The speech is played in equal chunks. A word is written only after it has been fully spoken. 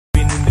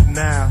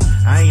now.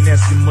 I ain't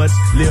asking much,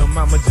 little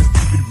mama, just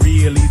keep it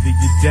real. Either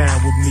you're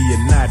down with me or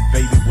not,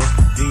 baby, what's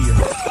the deal?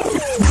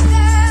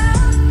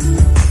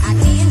 I'd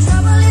be in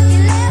trouble if you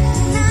left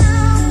me now,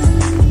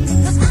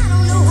 'cause I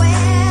don't know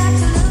where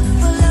to look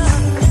for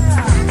love.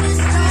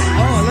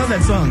 Oh, I love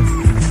that song.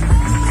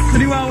 The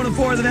new hour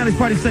 104 of the Natalie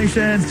Party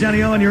Stations.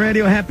 Johnny O on your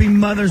radio. Happy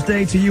Mother's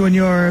Day to you and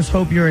yours.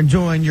 Hope you're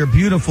enjoying your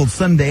beautiful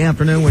Sunday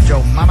afternoon with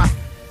your mama.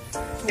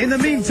 In the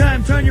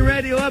meantime, turn your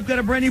radio up. Got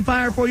a brand new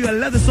fire for you. I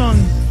love the song.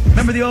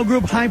 Remember the old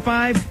group High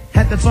Five?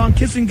 Had that song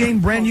Kissing Game,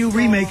 brand new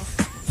remake.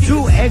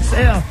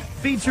 2XL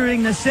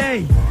featuring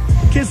Nashay.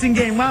 Kissing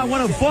Game, Wild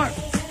 104.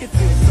 It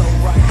feels so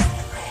right.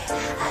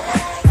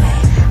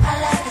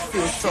 It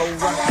feels so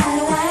right.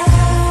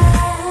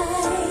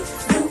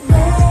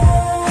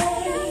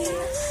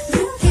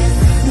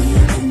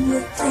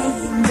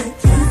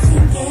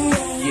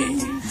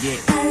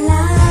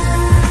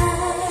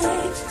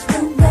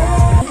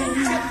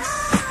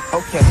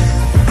 Okay,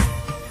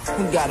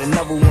 we got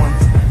another one.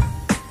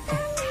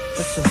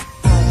 Listen.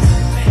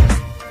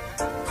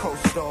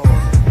 Co-stars,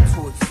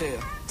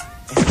 2XL.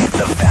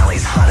 The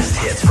Valley's hottest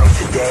hits from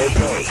today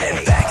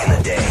and back in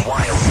the day.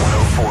 Wild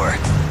 104.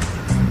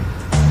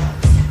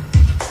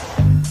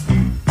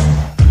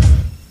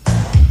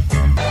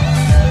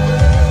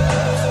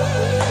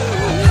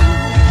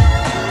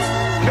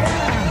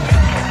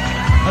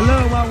 Hello,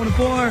 Wild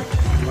 104.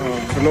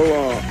 Hello,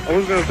 I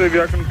was gonna say if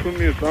y'all can put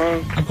me a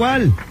song. ¿A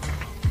cuál?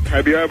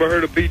 Have you ever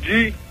heard of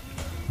BG?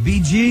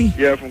 BG?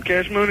 Yeah, from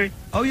Cash Money.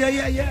 Oh, yeah.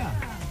 Yeah.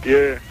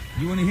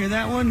 You want to hear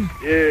that one?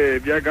 Yeah,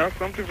 if y'all got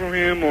something from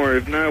him, or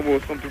if not,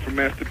 well, something from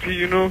Master P,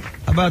 you know?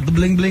 How about the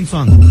Bling Bling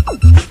song?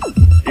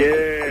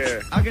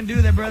 Yeah. I can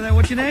do that, brother.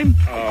 What's your name?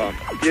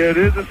 Yeah, this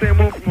is the same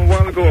one from a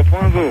while ago,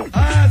 Alfonso.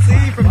 Ah,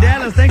 see, from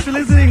Dallas. Thanks for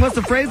listening. What's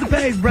the phrase that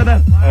pays,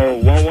 brother? Oh,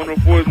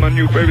 104 is my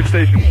new favorite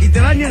station. Y te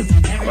bañas.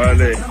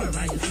 Vale.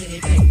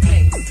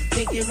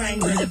 Think it rang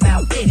with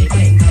about bitty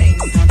bling bling.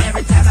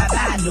 Every time I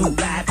buy a new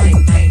ride,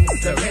 bling bling.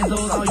 The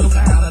Renzo's on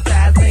Yokohama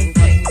side, bling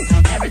bling.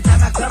 Every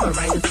time I come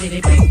around the city,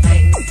 bling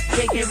bling.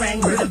 Think it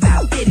rang with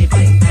about bitty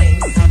bling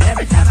bling.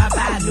 Every time I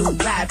buy a new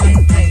ride,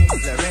 bling bling.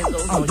 The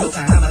Renzo's on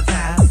Yokohama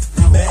side.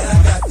 Man,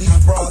 I got these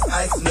bras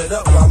icing it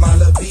up while my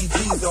little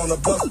BG's on the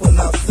bus putting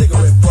out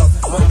cigarette butts.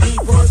 But me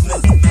personally,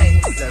 Bling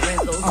bling. The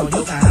Renzo's on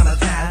Yokohama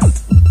side.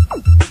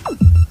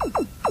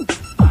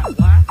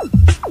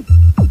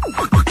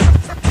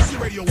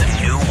 The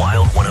new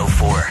Wild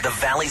 104. The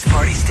Valley's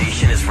party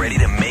station is ready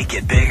to make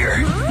it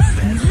bigger.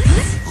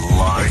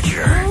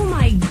 Larger. Oh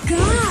my With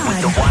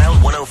God. the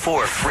Wild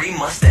 104 free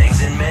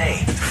Mustangs in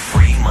May.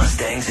 Free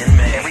Mustangs in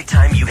May. Every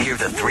time you hear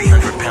the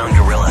 300-pound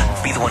gorilla,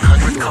 be the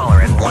 100th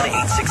caller at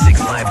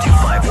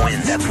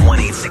 1-866-525-WIN. That's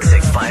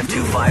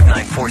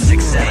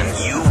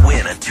 1-866-525-9467. You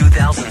win a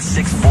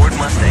 2006 Ford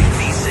Mustang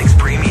V6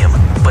 Premium.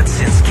 But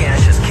since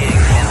cash is king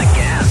and the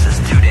gas is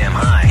too damn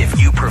high, if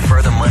you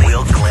prefer the money,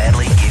 we'll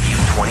gladly give you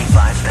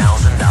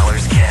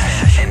 $25,000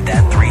 cash. And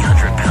that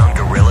 300-pound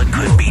gorilla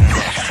could be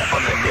next up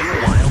on the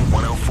new Wild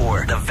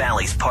 104, the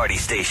Valley's party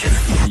station.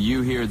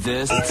 You hear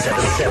this?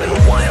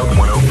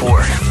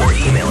 877-WILD-104 or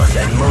email us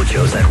at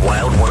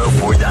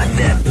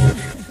mojos@wild104.net.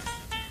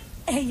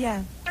 Hey,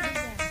 yeah.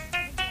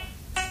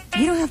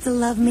 You don't have to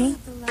love me.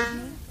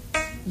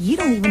 You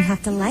don't even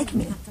have to like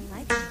me.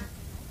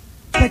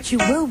 But you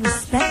will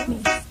respect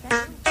me.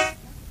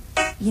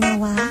 You know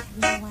why?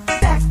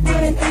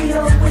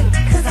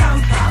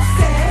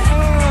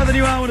 Oh, the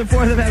new hour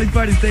 104 of the Valley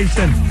Party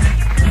Station.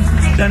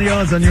 Johnny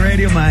O is on your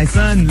radio. My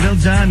son, Lil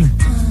John,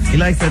 he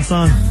likes that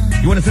song.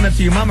 You want to send that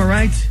to your mama,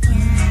 right?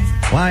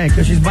 Why?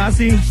 Because she's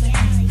bossy?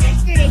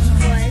 Yesterday she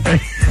was.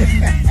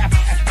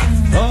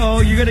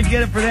 Oh, you're going to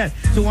get it for that.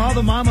 So all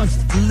the mamas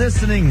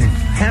listening,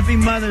 happy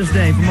Mother's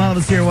Day from all of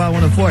us here at Wild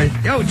 104.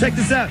 Yo, check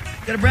this out.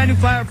 Got a brand new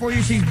fire for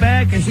you. She's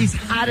back, and she's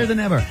hotter than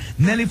ever.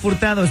 Nelly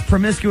Furtado's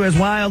Promiscuous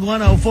Wild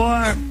 104.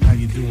 How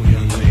you doing,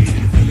 young lady?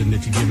 The feeling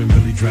that you're giving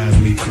really drives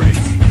me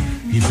crazy.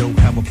 You don't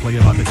have a play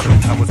about the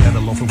joke. I was at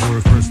a loss of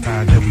words first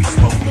time that we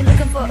spoke. You're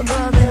looking for a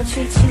girl that'll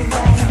treat you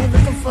right. You're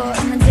looking for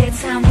in the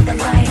daytime with a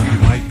light. You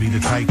might be the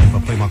type if I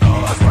play my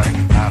cards right.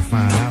 I'll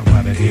find out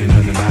by the end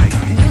of the night.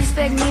 You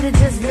expect me to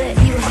just let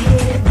you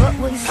hit it, but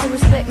will you still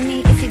respect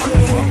me if you get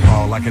it?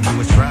 All I can do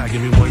is try.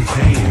 Give me one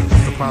chance.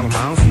 What's the problem?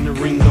 I don't see the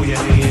ring on your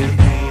hand.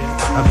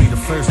 I'll be the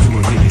first to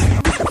admit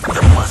it. The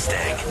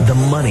Mustang, the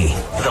money.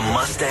 The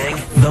Mustang,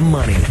 the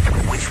money.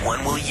 Which one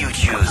will you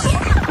choose?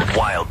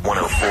 Wild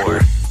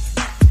 104.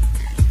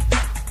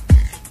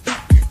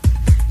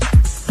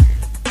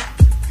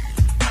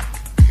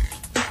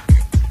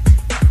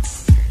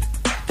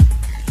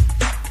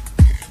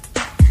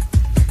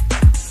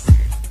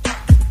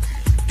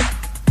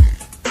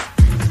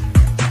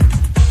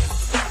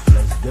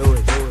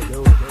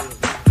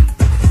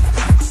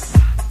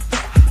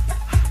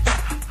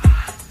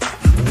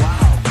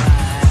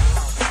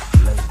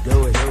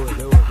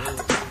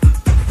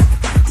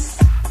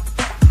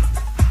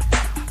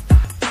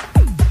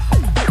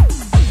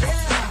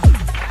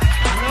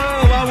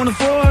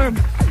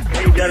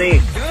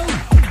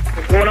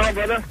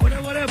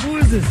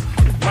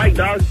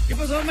 ¿Qué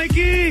pasó,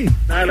 Mikey?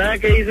 Nada,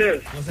 ¿qué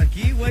dices? Pues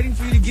aquí, waiting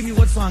for you to give me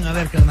what song. A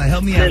ver, carnal,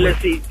 help me out.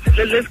 Let's see.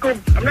 Let's go.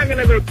 I'm not going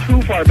to go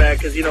too far back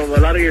because, you know, a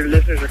lot of your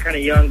listeners are kind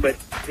of young, but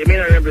they may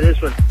not remember this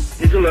one.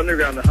 Digital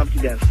Underground, the Humpty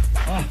Dance.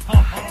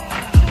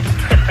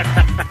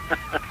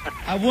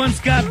 I once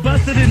got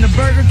busted in the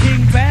Burger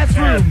King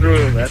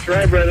bathroom. That's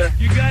right, brother.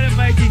 You got it,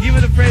 Mikey. Give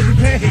it a praise and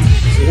pay.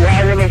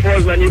 Wow 104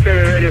 is my new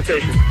favorite radio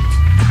station.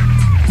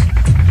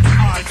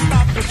 Alright,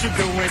 stop what you're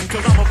doing,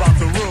 cause I'm about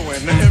to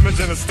ruin the image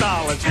and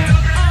astrology.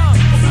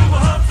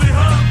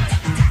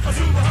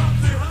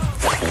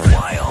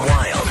 Wild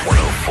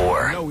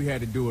 104. I know we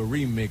had to do a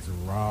remix,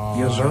 raw.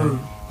 Yes, sir.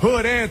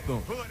 Hood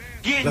anthem.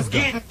 Getting, I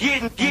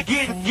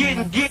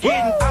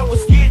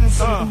was getting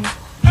some.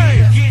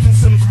 Getting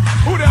some.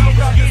 Who the hell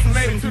got this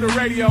made it to the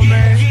radio,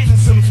 man? Getting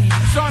some.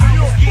 Sean,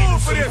 you a fool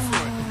for this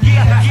one.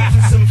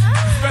 Getting some.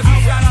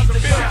 Special shout out to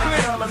Bill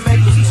Clinton.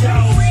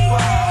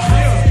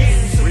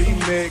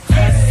 Remix.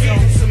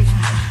 Getting some.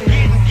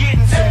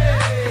 Getting some.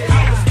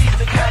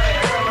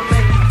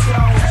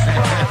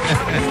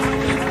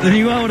 The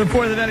new one with the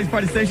 4 of the Valley's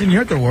Party Station. You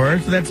heard the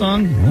words to that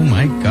song? Oh,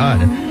 my God.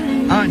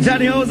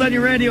 Johnny O is on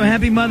your radio.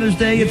 Happy Mother's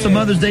Day. It's a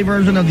Mother's Day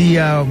version of the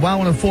Wild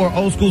 104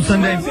 Old School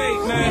Sunday.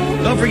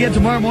 Don't forget,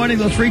 tomorrow morning,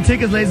 those free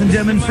tickets, ladies and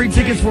gentlemen. Free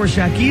tickets for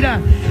Shakira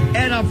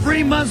and a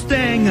free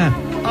Mustang.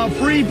 A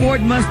free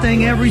Ford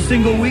Mustang every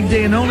single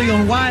weekday and only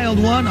on Wild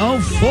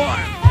 104.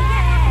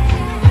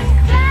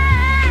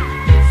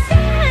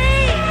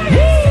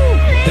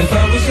 If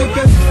I was your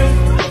best friend,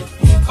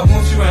 I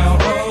want you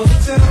around all the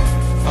time.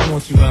 I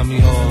want you around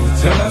me all the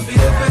Will I time. be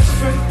your best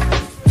friend?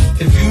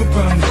 If you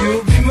promise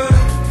you'll be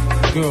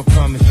mine. Girl,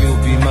 promise you'll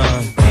be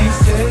mine. He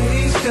said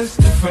he's just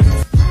a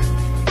friend.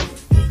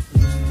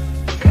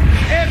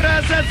 Hey,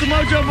 Raz, that's the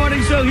Mojo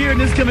Morning Show here.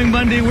 And this coming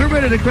Monday, we're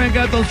ready to crank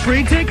out those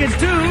free tickets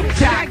to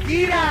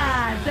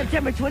Shakira!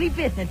 September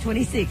 25th and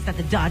 26th at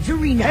the Dodge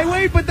Arena. Hey,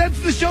 wait, but that's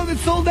the show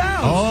that's sold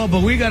out. Oh,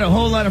 but we got a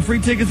whole lot of free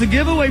tickets to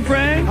give away,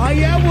 Frank. Oh,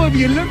 yeah? Well, if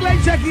you look like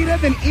Shakira,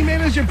 then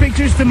email us your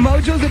pictures to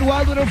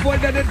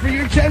mojos@wild104.net for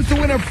your chance to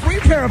win a free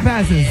pair of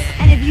passes.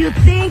 And if you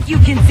think you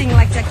can sing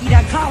like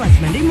Shakira, call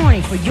us Monday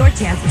morning for your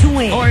chance to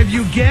win. Or if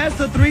you guess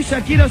the 3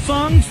 Shakira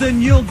songs,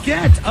 then you'll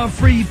get a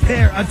free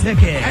pair of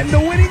tickets. And the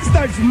winning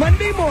starts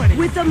Monday morning.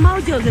 With the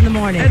Mojos in the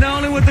morning. And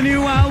only with the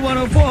new Wild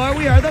 104,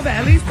 we are the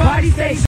Valley's Party Station.